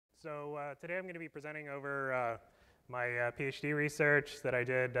Today I'm going to be presenting over my PhD research that I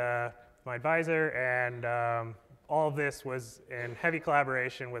did with my advisor, and all of this was in heavy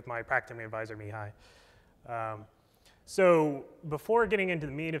collaboration with my practicum advisor, Mihai. So before getting into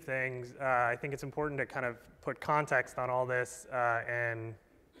the meat of things, I think it's important to kind of put context on all this and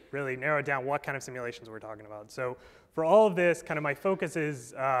really narrow down what kind of simulations we're talking about. So for all of this, kind of my focus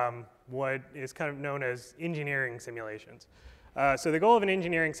is what is kind of known as engineering simulations. So the goal of an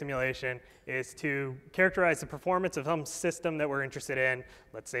engineering simulation is to characterize the performance of some system that we're interested in,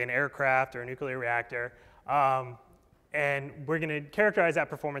 let's say an aircraft or a nuclear reactor, and we're going to characterize that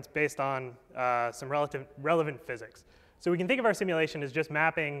performance based on some relevant physics. So we can think of our simulation as just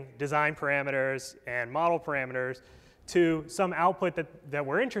mapping design parameters and model parameters to some output that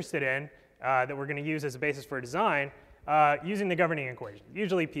we're interested in, that we're going to use as a basis for a design, using the governing equation,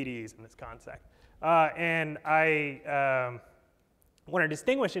 usually PDEs in this context. And I want to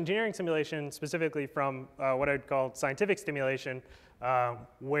distinguish engineering simulation specifically from what I'd call scientific simulation,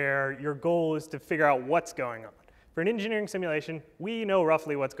 where your goal is to figure out what's going on. For an engineering simulation, we know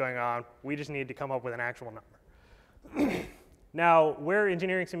roughly what's going on. We just need to come up with an actual number. Now, where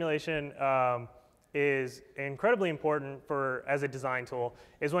engineering simulation is incredibly important as a design tool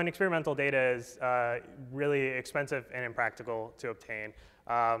is when experimental data is really expensive and impractical to obtain.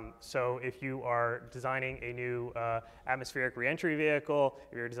 So if you are designing a new atmospheric reentry vehicle,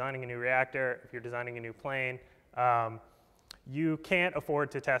 if you're designing a new reactor, if you're designing a new plane, you can't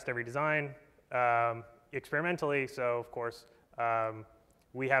afford to test every design experimentally. So of course,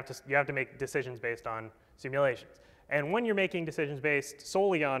 you have to make decisions based on simulations. And when you're making decisions based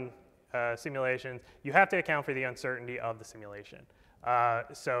solely on simulations, you have to account for the uncertainty of the simulation.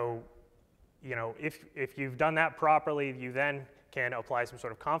 So if you've done that properly, you then can apply some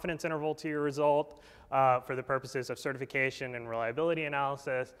sort of confidence interval to your result for the purposes of certification and reliability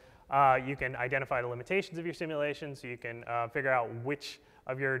analysis. You can identify the limitations of your simulation, so you can figure out which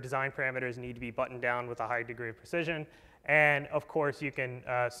of your design parameters need to be buttoned down with a high degree of precision. And of course, you can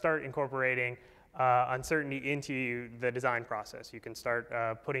start incorporating uncertainty into the design process. You can start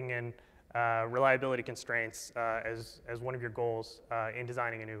putting in reliability constraints as one of your goals in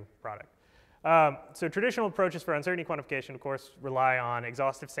designing a new product. So traditional approaches for uncertainty quantification, of course, rely on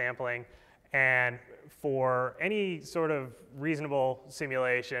exhaustive sampling. And for any sort of reasonable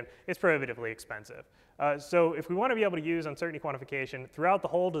simulation, it's prohibitively expensive. So if we want to be able to use uncertainty quantification throughout the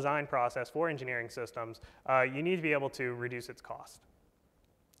whole design process for engineering systems, you need to be able to reduce its cost.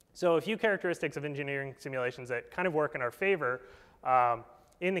 So a few characteristics of engineering simulations that kind of work in our favor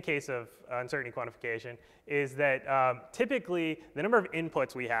in the case of uncertainty quantification is that typically the number of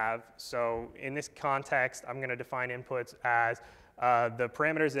inputs we have, so in this context, I'm going to define inputs as the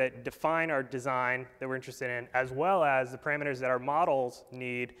parameters that define our design that we're interested in, as well as the parameters that our models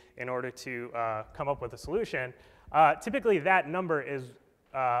need in order to come up with a solution. Typically, that number is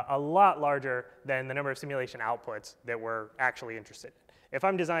a lot larger than the number of simulation outputs that we're actually interested in. If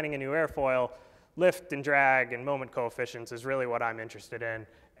I'm designing a new airfoil, lift and drag and moment coefficients is really what I'm interested in.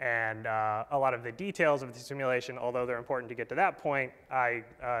 And a lot of the details of the simulation, although they're important to get to that point, I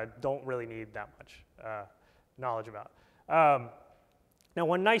don't really need that much knowledge about. Now,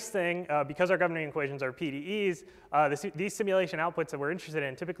 one nice thing, because our governing equations are PDEs, these simulation outputs that we're interested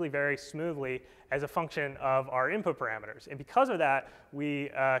in typically vary smoothly as a function of our input parameters. And because of that, we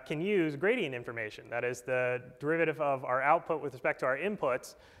can use gradient information, that is the derivative of our output with respect to our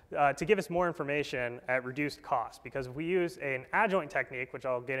inputs, to give us more information at reduced cost. Because if we use an adjoint technique, which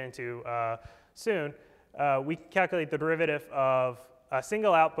I'll get into soon, we calculate the derivative of a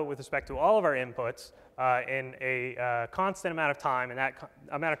single output with respect to all of our inputs in a constant amount of time, and that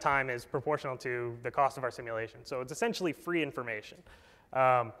amount of time is proportional to the cost of our simulation. So it's essentially free information.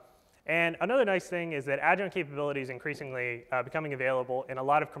 And another nice thing is that adjoint capability is increasingly becoming available in a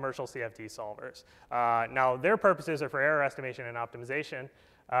lot of commercial CFD solvers. Now, their purposes are for error estimation and optimization.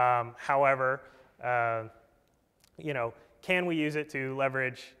 However, can we use it to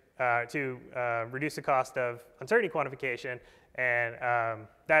leverage, reduce the cost of uncertainty quantification? And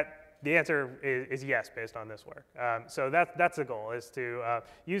the answer is yes, based on this work. So that's the goal, is to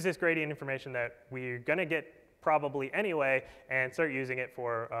use this gradient information that we're going to get probably anyway and start using it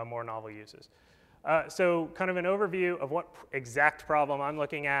for more novel uses. So kind of an overview of what exact problem I'm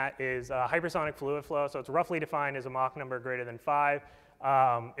looking at is hypersonic fluid flow. So it's roughly defined as a Mach number greater than 5.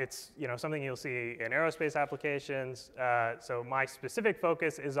 It's something you'll see in aerospace applications. So my specific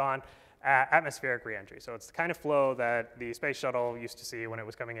focus is on atmospheric reentry. So it's the kind of flow that the space shuttle used to see when it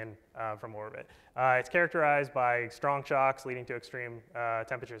was coming in from orbit. It's characterized by strong shocks leading to extreme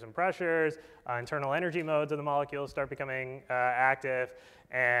temperatures and pressures. Internal energy modes of the molecules start becoming active,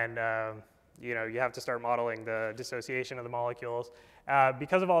 and you have to start modeling the dissociation of the molecules.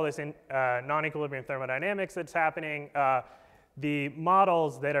 Because of all this non-equilibrium thermodynamics that's happening, the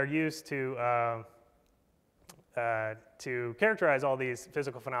models that are used to characterize all these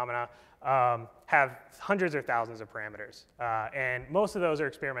physical phenomena have hundreds or thousands of parameters. And most of those are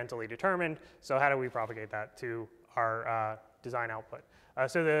experimentally determined. So how do we propagate that to our design output?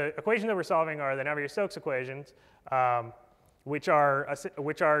 So the equations that we're solving are the Navier-Stokes equations, which are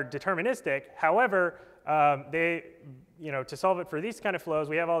deterministic. However, to solve it for these kind of flows,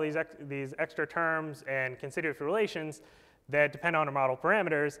 we have all these extra terms and constitutive relations that depend on our model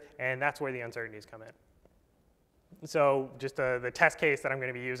parameters, and that's where the uncertainties come in. So just the test case that I'm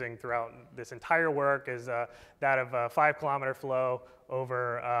going to be using throughout this entire work is that of a 5-kilometer flow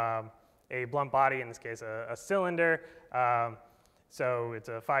over a blunt body, in this case a cylinder. So it's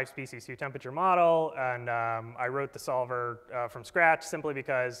a 5-species 2-temperature model, and I wrote the solver from scratch simply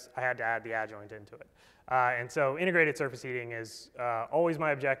because I had to add the adjoint into it. And so integrated surface heating is always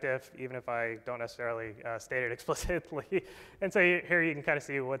my objective, even if I don't necessarily state it explicitly. And so here you can kind of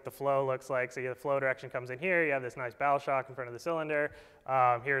see what the flow looks like. So the flow direction comes in here. You have this nice bow shock in front of the cylinder.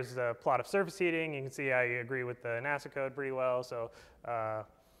 Here's the plot of surface heating. You can see I agree with the NASA code pretty well. So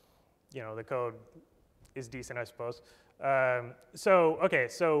the code is decent, I suppose.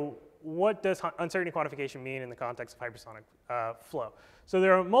 So what does uncertainty quantification mean in the context of hypersonic flow? So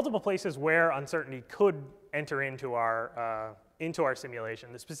there are multiple places where uncertainty could enter into our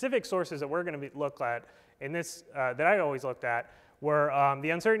simulation. The specific sources that we're going to look at in this, that I always looked at, were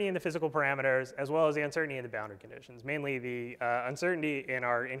the uncertainty in the physical parameters as well as the uncertainty in the boundary conditions, mainly the uncertainty in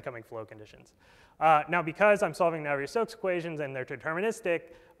our incoming flow conditions. Now, because I'm solving Navier-Stokes equations and they're deterministic,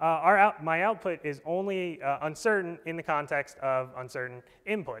 my output is only uncertain in the context of uncertain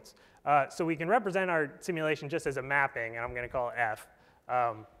inputs. So we can represent our simulation just as a mapping, and I'm going to call it F,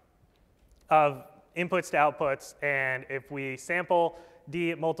 of inputs to outputs. And if we sample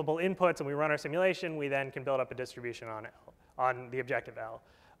D at multiple inputs and we run our simulation, we then can build up a distribution on the objective L.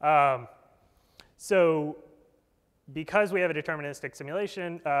 So because we have a deterministic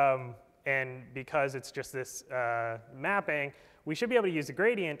simulation, and because it's just this mapping, we should be able to use the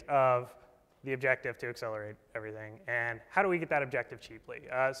gradient of the objective to accelerate everything. And how do we get that objective cheaply?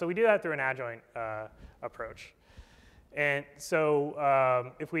 So we do that through an adjoint approach. And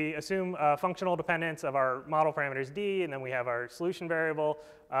so if we assume functional dependence of our model parameters D, and then we have our solution variable,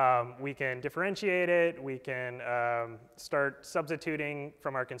 we can differentiate it. We can start substituting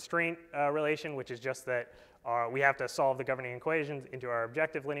from our constraint relation, which is just that we have to solve the governing equations into our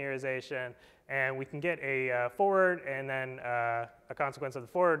objective linearization. And we can get a forward, and then a consequence of the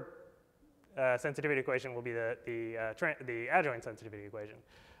forward sensitivity equation will be the adjoint sensitivity equation.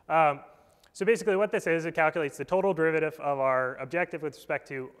 So basically what this is, it calculates the total derivative of our objective with respect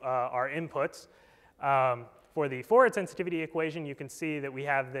to our inputs. For the forward sensitivity equation, you can see that we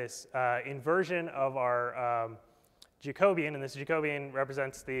have this inversion of our Jacobian, and this Jacobian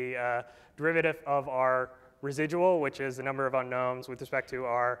represents the derivative of our residual, which is the number of unknowns with respect to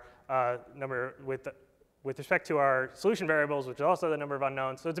our with respect to our solution variables, which is also the number of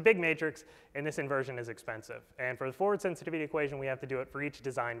unknowns. So it's a big matrix, and this inversion is expensive. And for the forward sensitivity equation, we have to do it for each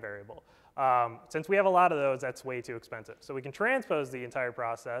design variable. Since we have a lot of those, that's way too expensive. So we can transpose the entire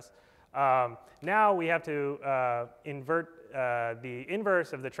process. Now we have to invert the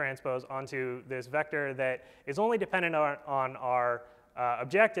inverse of the transpose onto this vector that is only dependent on our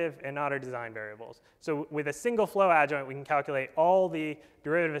objective and not our design variables. So with a single flow adjoint, we can calculate all the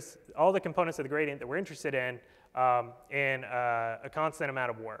derivatives, all the components of the gradient that we're interested in a constant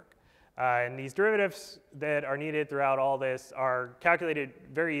amount of work. And these derivatives that are needed throughout all this are calculated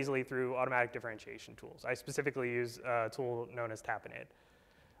very easily through automatic differentiation tools. I specifically use a tool known as Tapinade.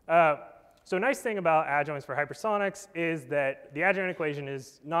 So a nice thing about adjoints for hypersonics is that the adjoint equation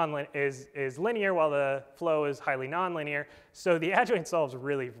is linear while the flow is highly nonlinear. So the adjoint solves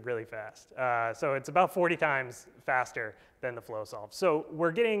really, really fast. So it's about 40 times faster than the flow solves. So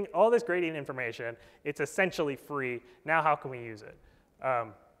we're getting all this gradient information. It's essentially free. Now how can we use it?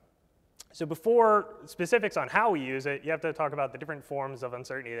 So before specifics on how we use it, you have to talk about the different forms of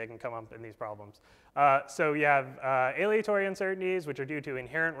uncertainty that can come up in these problems. So you have aleatory uncertainties, which are due to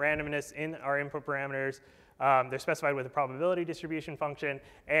inherent randomness in our input parameters. They're specified with a probability distribution function,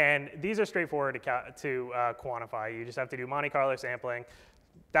 and these are straightforward to quantify. You just have to do Monte Carlo sampling,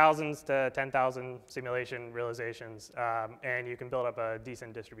 thousands to 10,000 simulation realizations, and you can build up a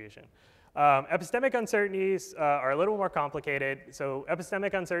decent distribution. Epistemic uncertainties are a little more complicated. So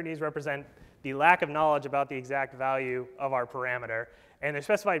epistemic uncertainties represent the lack of knowledge about the exact value of our parameter, and they're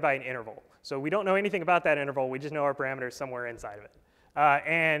specified by an interval. So we don't know anything about that interval, we just know our parameter is somewhere inside of it.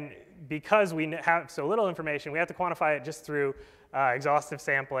 And because we have so little information, we have to quantify it just through exhaustive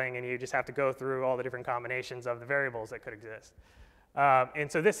sampling, and you just have to go through all the different combinations of the variables that could exist.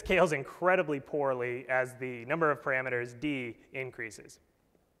 And so this scales incredibly poorly as the number of parameters d increases.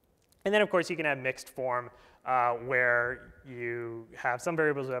 And then, of course, you can have mixed form where you have some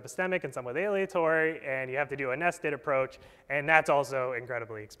variables with epistemic and some with aleatory, and you have to do a nested approach, and that's also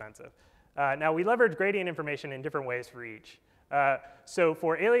incredibly expensive. Now, we leverage gradient information in different ways for each. So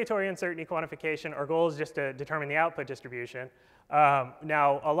for aleatory uncertainty quantification, our goal is just to determine the output distribution.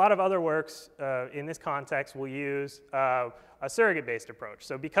 Now, a lot of other works in this context will use a surrogate-based approach.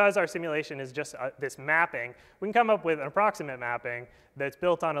 So because our simulation is just this mapping, we can come up with an approximate mapping that's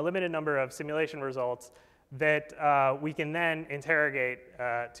built on a limited number of simulation results that we can then interrogate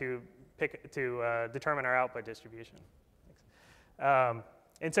to determine our output distribution.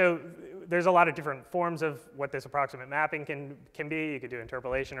 And so there's a lot of different forms of what this approximate mapping can be. You could do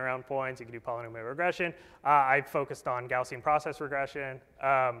interpolation around points. You could do polynomial regression. I focused on Gaussian process regression.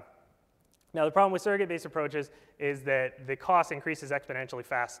 Now, the problem with surrogate-based approaches is that the cost increases exponentially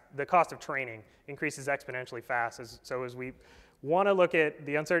fast. The cost of training increases exponentially fast. So as we want to look at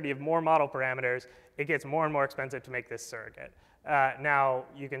the uncertainty of more model parameters, it gets more and more expensive to make this surrogate. Now,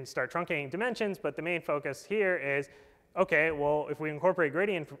 you can start truncating dimensions, but the main focus here is, OK, well, if we incorporate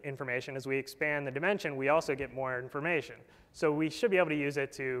gradient information, as we expand the dimension, we also get more information. So we should be able to use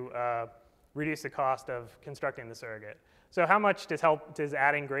it to reduce the cost of constructing the surrogate. So how much does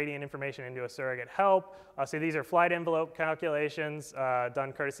adding gradient information into a surrogate help? So these are flight envelope calculations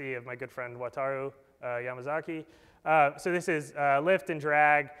done courtesy of my good friend Wataru Yamazaki. So this is lift and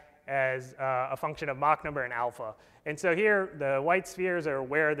drag as a function of Mach number and alpha. And so here, the white spheres are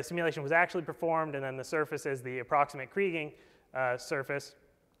where the simulation was actually performed, and then the surface is the approximate Kriging surface.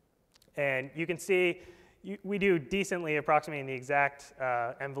 And you can see we do decently approximating the exact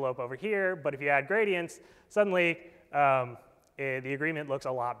envelope over here, but if you add gradients, suddenly the agreement looks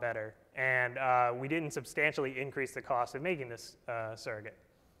a lot better. And we didn't substantially increase the cost of making this surrogate.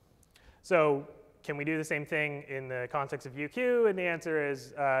 So can we do the same thing in the context of UQ? And the answer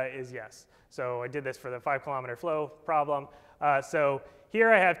is yes. So I did this for the 5-kilometer flow problem. So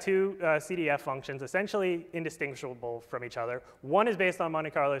here I have two CDF functions, essentially indistinguishable from each other. One is based on Monte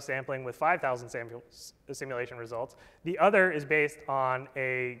Carlo sampling with 5,000 simulation results. The other is based on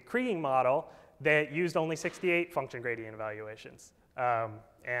a Kriging model that used only 68 function gradient evaluations.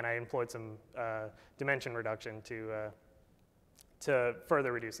 And I employed some dimension reduction to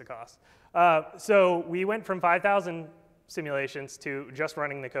further reduce the cost. So we went from 5,000 simulations to just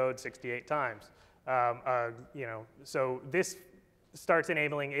running the code 68 times. So this starts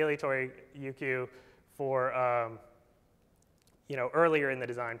enabling aleatory UQ for earlier in the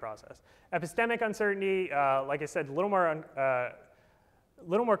design process. Epistemic uncertainty, like I said, a little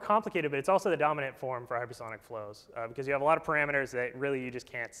more complicated, but it's also the dominant form for hypersonic flows because you have a lot of parameters that really you just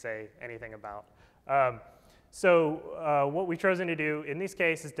can't say anything about. So what we've chosen to do in this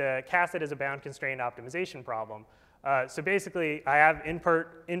case is to cast it as a bound-constrained optimization problem. So basically, I have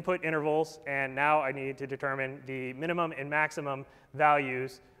input intervals, and now I need to determine the minimum and maximum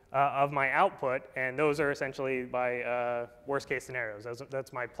values of my output, and those are essentially my worst-case scenarios.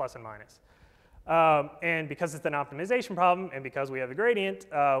 That's my plus and minus. And because it's an optimization problem, and because we have a gradient,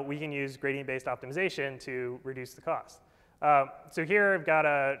 we can use gradient-based optimization to reduce the cost. So here I've got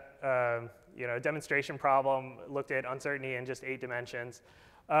a demonstration problem, looked at uncertainty in just 8 dimensions.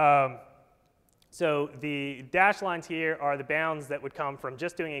 So the dashed lines here are the bounds that would come from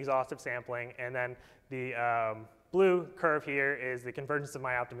just doing exhaustive sampling, and then the blue curve here is the convergence of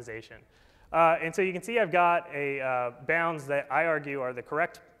my optimization. And so you can see I've got a bounds that I argue are the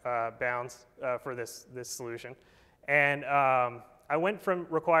correct bounds for this solution. And I went from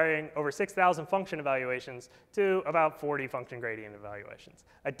requiring over 6,000 function evaluations to about 40 function gradient evaluations.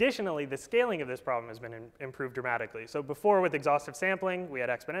 Additionally, the scaling of this problem has been improved dramatically. So before with exhaustive sampling, we had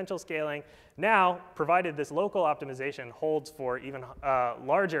exponential scaling. Now, provided this local optimization holds for even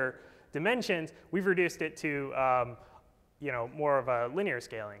larger dimensions, we've reduced it to more of a linear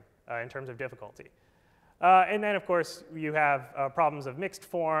scaling in terms of difficulty. And then, of course, you have problems of mixed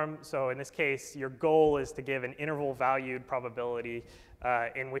form. So in this case, your goal is to give an interval-valued probability,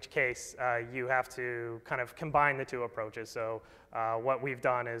 in which case you have to kind of combine the two approaches. So what we've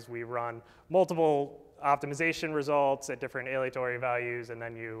done is we run multiple optimization results at different aleatory values, and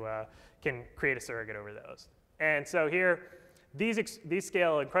then you can create a surrogate over those. And so here, these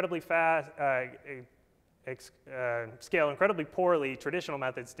scale incredibly fast, scale incredibly poorly, traditional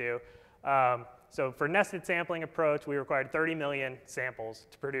methods do. So for nested sampling approach, we required 30 million samples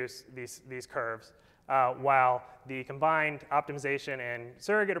to produce these curves, while the combined optimization and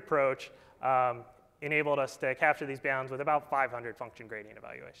surrogate approach enabled us to capture these bounds with about 500 function gradient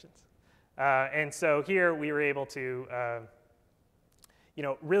evaluations. And so here we were able to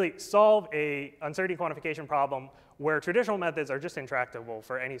really solve a uncertainty quantification problem where traditional methods are just intractable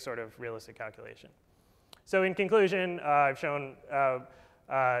for any sort of realistic calculation. So in conclusion, I've shown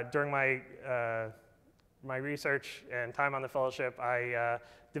during my research and time on the fellowship, I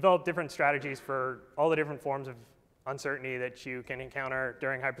developed different strategies for all the different forms of uncertainty that you can encounter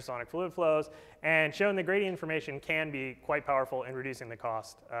during hypersonic fluid flows, and shown that gradient information can be quite powerful in reducing the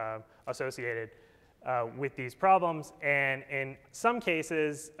cost associated with these problems. And in some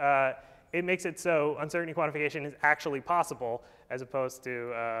cases, it makes it so uncertainty quantification is actually possible, as opposed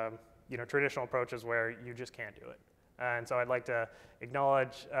to traditional approaches where you just can't do it. And so I'd like to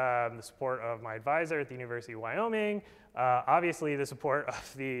acknowledge the support of my advisor at the University of Wyoming, obviously the support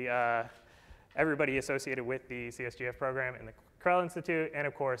of the everybody associated with the CSGF program in the Krell Institute, and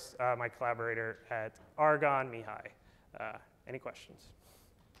of course my collaborator at Argonne, Mihai. Any questions?